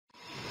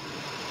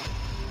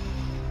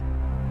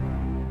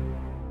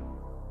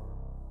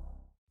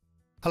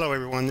Hello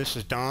everyone, this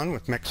is Don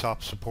with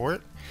MecSoft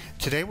Support.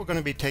 Today we're going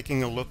to be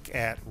taking a look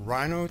at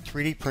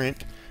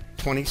Rhino3DPRINT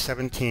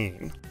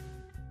 2017,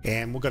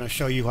 and we're going to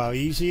show you how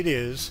easy it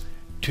is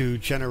to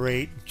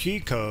generate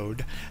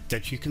G-code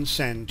that you can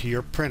send to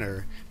your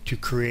printer to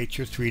create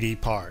your 3D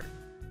part.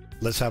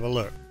 Let's have a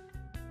look.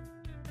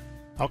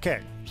 Okay,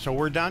 so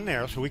we're done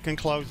there, so we can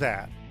close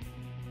that.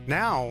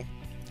 Now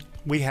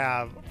we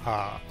have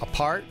a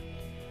part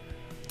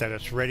that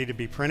it's ready to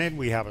be printed.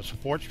 We have a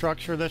support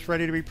structure that's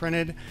ready to be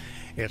printed.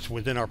 It's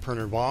within our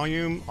printer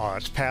volume.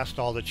 It's passed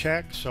all the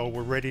checks, so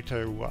we're ready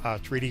to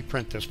 3D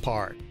print this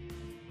part.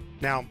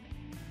 Now,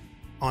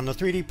 on the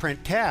 3D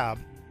print tab,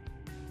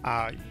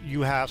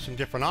 you have some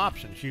different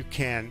options. You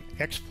can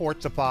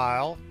export the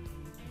file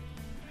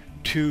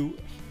to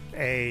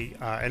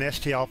an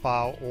STL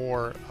file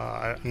or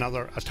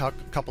a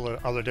couple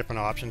of other different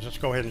options. Let's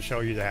go ahead and show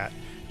you that.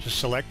 Just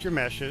select your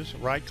meshes,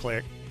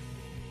 right-click,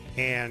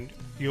 and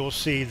you'll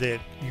see that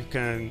you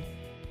can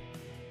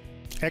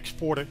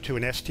export it to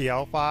an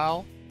STL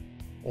file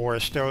or a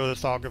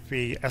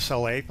stereolithography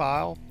SLA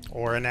file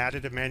or an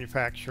additive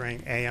manufacturing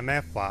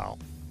AMF file.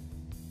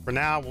 For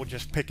now, we'll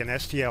just pick an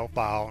STL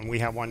file, and we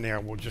have one there.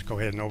 We'll just go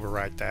ahead and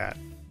overwrite that.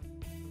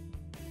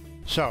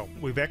 So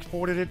we've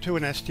exported it to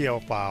an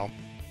STL file.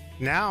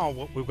 Now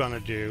what we're going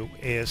to do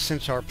is,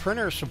 since our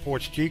printer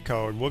supports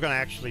G-code, we're going to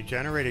actually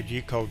generate a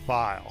G-code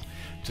file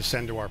to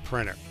send to our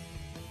printer.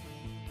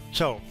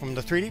 So from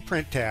the 3D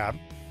Print tab,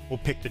 we'll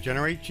pick the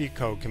Generate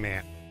G-code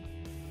command.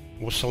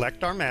 We'll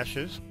select our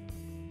meshes,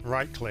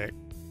 right-click,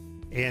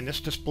 and this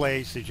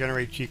displays the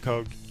Generate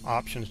G-code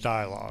options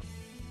dialog.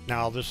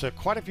 Now there's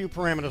quite a few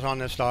parameters on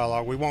this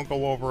dialog. We won't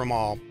go over them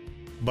all,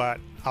 but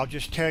I'll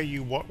just tell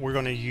you what we're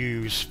going to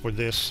use for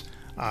this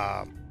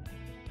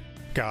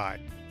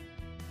guide.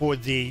 For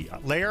the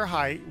layer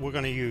height, we're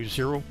going to use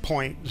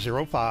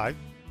 0.05.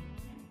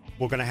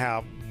 We're going to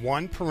have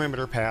 1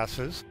 perimeter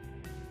passes.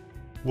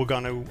 We're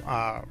going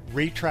to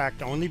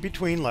retract only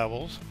between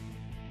levels,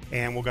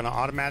 and we're going to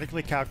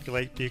automatically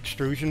calculate the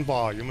extrusion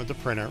volume of the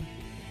printer.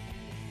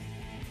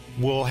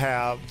 We'll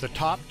have the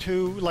top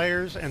 2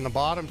 layers and the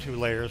bottom 2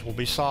 layers will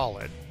be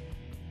solid.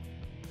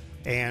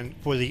 And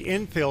for the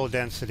infill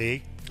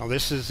density, now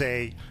this is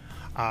a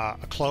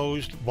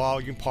closed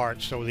volume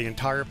part, so the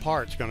entire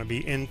part's going to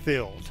be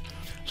infilled.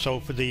 So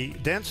for the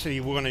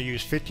density, we're going to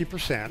use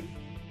 50%,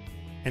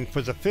 and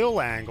for the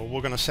fill angle, we're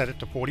going to set it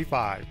to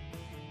 45.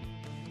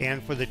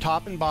 And for the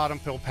top and bottom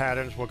fill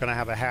patterns, we're going to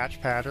have a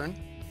hatch pattern.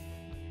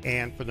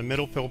 And for the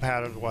middle fill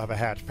patterns, we'll have a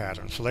hatch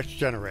pattern. So let's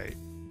generate.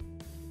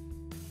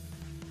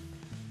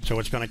 So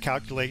it's going to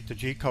calculate the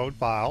G-code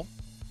file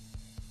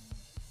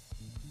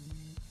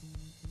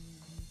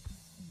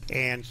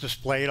and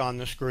display it on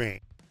the screen.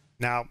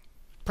 Now,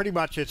 pretty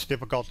much it's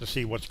difficult to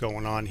see what's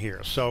going on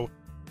here. So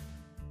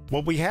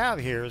what we have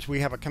here is we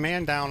have a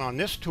command down on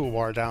this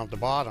toolbar down at the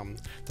bottom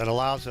that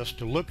allows us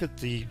to look at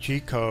the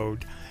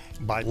G-code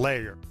by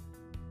layer.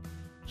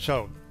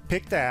 So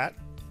pick that,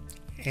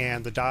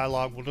 and the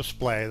dialog will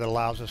display that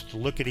allows us to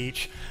look at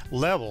each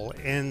level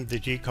in the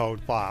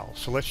G-code file.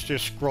 So let's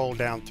just scroll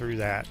down through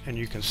that, and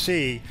you can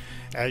see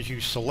as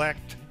you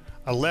select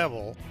a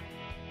level,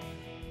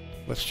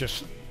 let's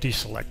just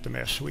deselect the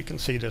mesh so we can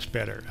see this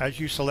better. As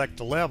you select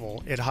the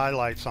level, it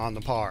highlights on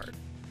the part.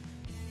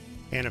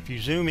 And if you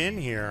zoom in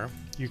here,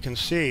 you can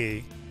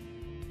see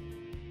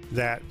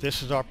that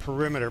this is our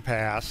perimeter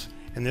pass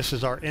and this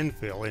is our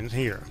infill in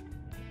here.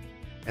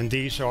 And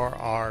these are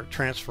our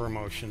transfer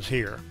motions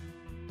here.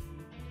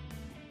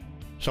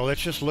 So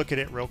let's just look at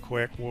it real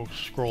quick. We'll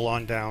scroll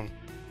on down,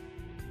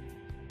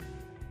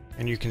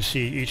 and you can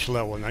see each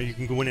level. Now you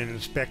can go in and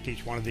inspect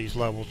each one of these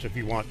levels if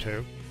you want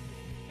to.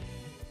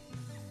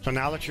 So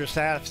now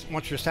that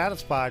once you're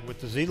satisfied with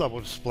the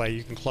Z-level display,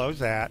 you can close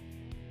that.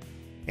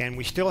 And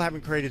we still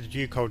haven't created the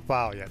G-code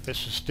file yet.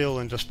 This is still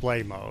in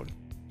display mode.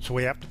 So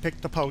we have to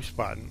pick the Post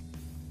button.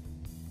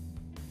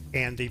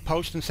 And the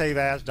Post and Save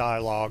As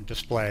dialog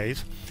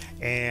displays,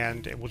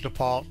 and it will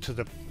default to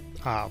the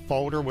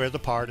folder where the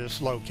part is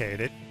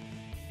located.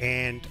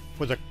 And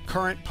for the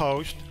current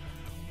post,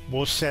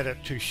 we'll set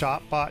it to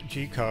shopbot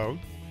G-code,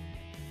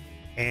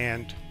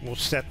 and we'll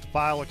set the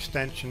file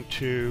extension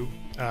to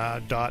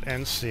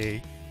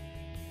 .nc,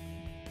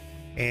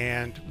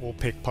 and we'll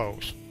pick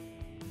post.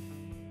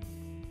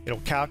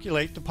 It'll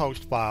calculate the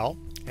post file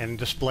and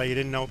display it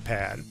in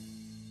Notepad.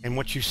 And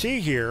what you see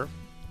here,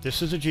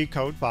 this is a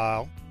G-code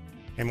file.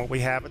 And what we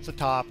have at the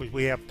top is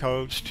we have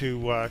codes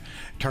to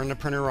turn the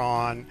printer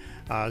on,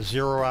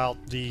 zero out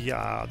the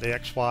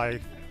X, Y,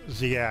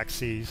 Z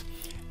axes.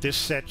 This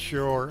sets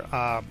your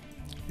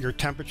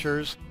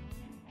temperatures.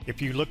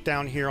 If you look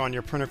down here on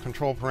your printer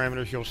control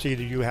parameters, you'll see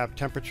that you have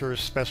temperature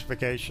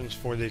specifications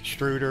for the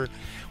extruder.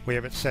 We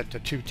have it set to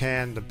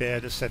 210. The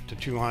bed is set to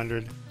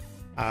 200.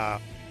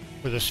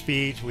 For the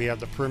speeds, we have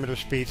the perimeter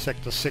speed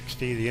set to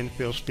 60, the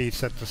infill speed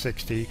set to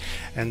 60,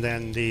 and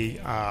then the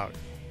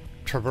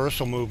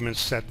traversal movements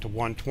set to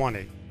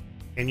 120,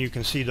 and you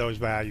can see those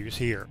values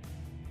here.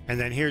 And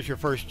then here's your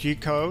first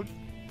G-code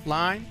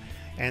line,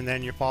 and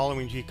then your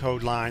following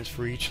G-code lines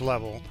for each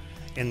level,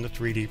 in the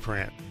 3D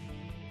print.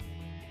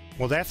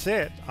 Well, that's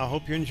it. I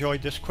hope you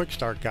enjoyed this quick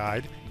start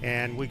guide,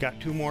 and we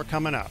got 2 more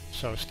coming up,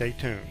 so stay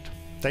tuned.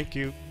 Thank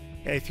you.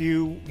 If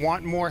you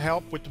want more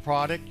help with the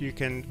product, you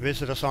can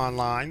visit us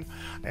online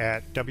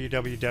at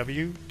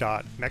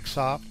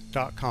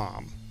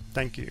www.mecsoft.com.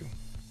 Thank you.